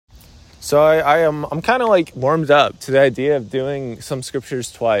So I'm kind of like warmed up to the idea of doing some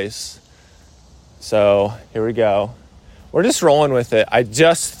scriptures twice. So here we go. We're just rolling with it. I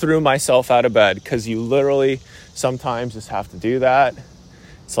just threw myself out of bed because you literally sometimes just have to do that.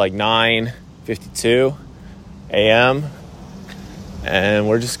 It's like 9:52 a.m. and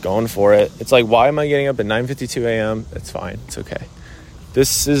we're just going for it. It's like, why am I getting up at 9:52 a.m.? It's fine. It's okay.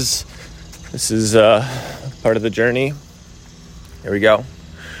 This is part of the journey. Here we go.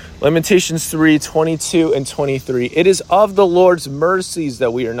 Lamentations 3:22 and 23. It is of the Lord's mercies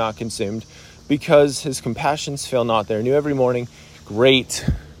that we are not consumed, because his compassions fail not. They are new every morning. Great,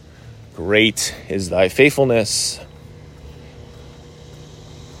 great is thy faithfulness.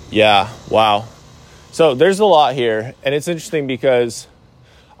 Yeah, wow. So there's a lot here, and it's interesting because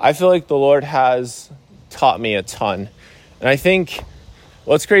I feel like the Lord has taught me a ton. And I think,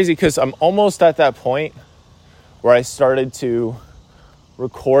 well, it's crazy because I'm almost at that point where I started to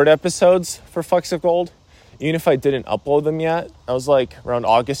record episodes for Flecks of Gold, even if I didn't upload them yet. I was like around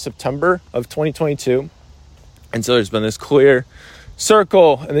August, September of 2022. And so there's been this clear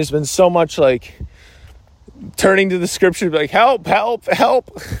circle, and there's been so much like turning to the scripture, like, help, help,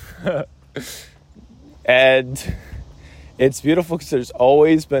 help. And it's beautiful because there's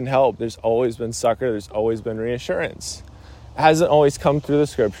always been help. There's always been succor. There's always been reassurance. It hasn't always come through the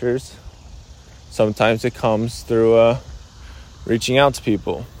scriptures. Sometimes it comes through reaching out to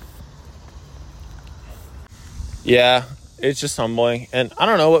people. Yeah, it's just humbling. And I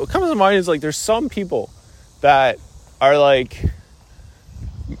don't know, what comes to mind is like there's some people that are like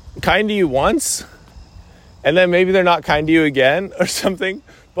kind to you once, and then maybe they're not kind to you again or something.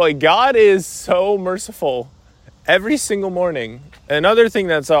 But like, God is so merciful every single morning. Another thing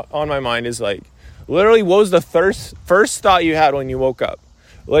that's on my mind is like, literally, what was the first thought you had when you woke up?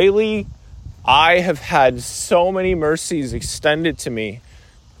 Lately, I have had so many mercies extended to me.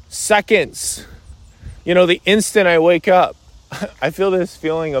 Seconds. You know, the instant I wake up, I feel this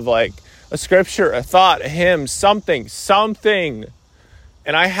feeling of like a scripture, a thought, a hymn, something.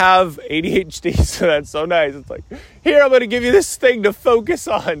 And I have ADHD, so that's so nice. It's like, here, I'm going to give you this thing to focus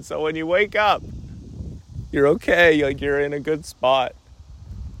on. So when you wake up, you're okay. Like, you're in a good spot.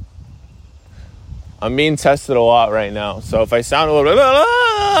 I'm being tested a lot right now. So if I sound a little bit,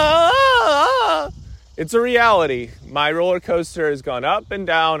 it's a reality. My roller coaster has gone up and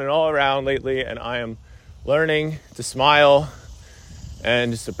down and all around lately, and I am learning to smile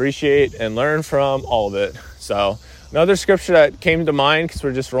and just appreciate and learn from all of it. So another scripture that came to mind, because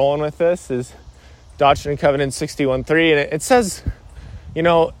we're just rolling with this, is Doctrine and Covenants 61:3. And it says, you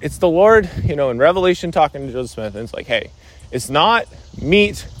know, it's the Lord, you know, in Revelation talking to Joseph Smith. And it's like, hey, it's not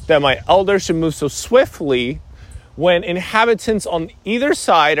meet that my elders should move so swiftly when inhabitants on either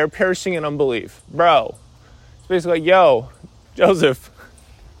side are perishing in unbelief. Bro, it's basically like, yo, Joseph,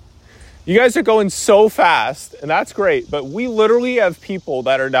 you guys are going so fast, and that's great, but we literally have people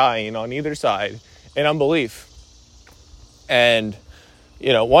that are dying on either side in unbelief. And,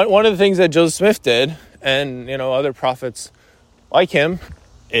 you know, one of the things that Joseph Smith did, and, you know, other prophets like him,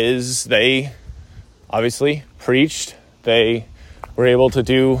 is they obviously preached. They were able to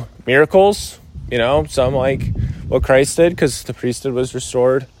do miracles, you know, some like what Christ did, because the priesthood was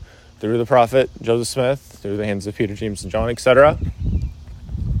restored through the prophet Joseph Smith, through the hands of Peter, James, and John, etc.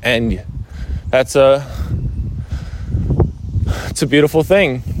 And it's a beautiful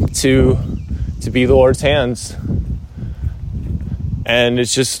thing to be the Lord's hands. And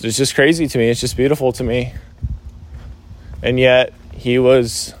it's just crazy to me. It's just beautiful to me. And yet he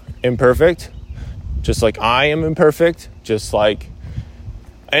was imperfect, just like I am imperfect, just like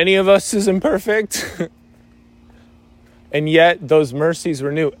any of us is imperfect. And yet those mercies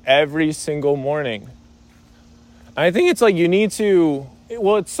were new every single morning. And I think it's like you need to,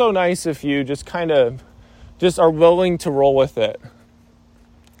 well, it's so nice if you just kind of just are willing to roll with it,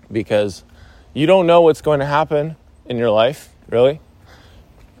 because you don't know what's going to happen in your life, really.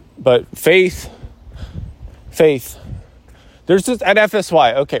 But faith, there's just at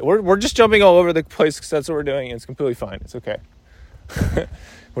FSY, okay, we're just jumping all over the place because that's what we're doing. It's completely fine. It's okay.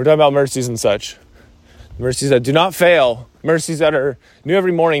 We're talking about mercies and such. Mercies that do not fail. Mercies that are new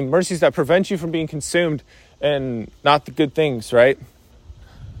every morning. Mercies that prevent you from being consumed and not the good things, right?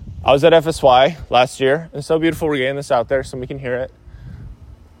 I was at FSY last year. It's so beautiful. We're getting this out there so we can hear it.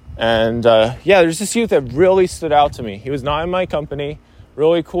 And there's this youth that really stood out to me. He was not in my company.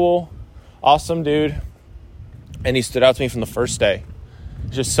 Really cool, awesome dude. And he stood out to me from the first day.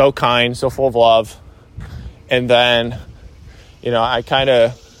 Just so kind, so full of love. And then, you know,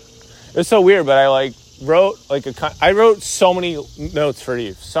 it was so weird, but I wrote so many notes for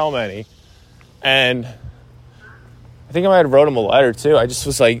you, so many. And I think I might have wrote him a letter too. I just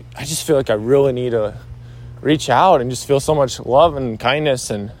feel like I really need to reach out and just feel so much love and kindness.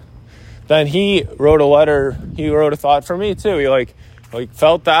 And then he wrote a letter. He wrote a thought for me too. He like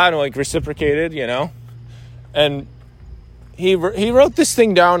felt that and like reciprocated, and he wrote this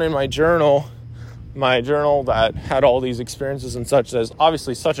thing down in my journal that had all these experiences and such. That's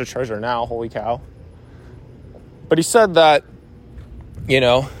obviously such a treasure now. Holy cow. But he said that,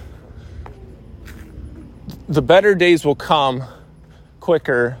 the better days will come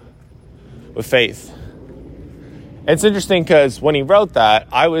quicker with faith. And it's interesting because when he wrote that,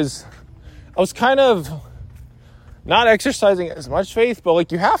 I was kind of not exercising as much faith, but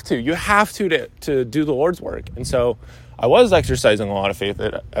like you have to do the Lord's work. And so I was exercising a lot of faith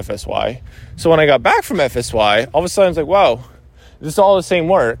at FSY. So when I got back from FSY, all of a sudden I was like, whoa, this is all the same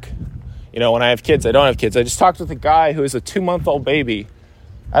work. When I have kids, I don't have kids. I just talked with a guy who is a 2-month-old baby.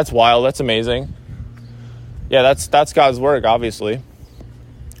 That's wild. That's amazing. Yeah, that's God's work, obviously.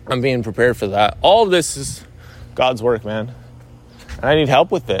 I'm being prepared for that. All of this is God's work, man. And I need help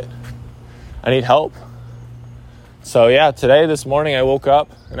with it. I need help. So yeah, this morning I woke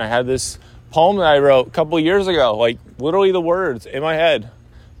up and I had this poem that I wrote a couple years ago, like literally the words in my head,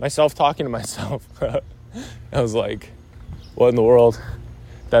 myself talking to myself. I was like, what in the world?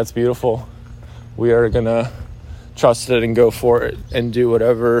 That's beautiful. We are going to trust it and go for it and do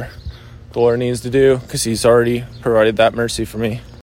whatever the Lord needs to do because he's already provided that mercy for me.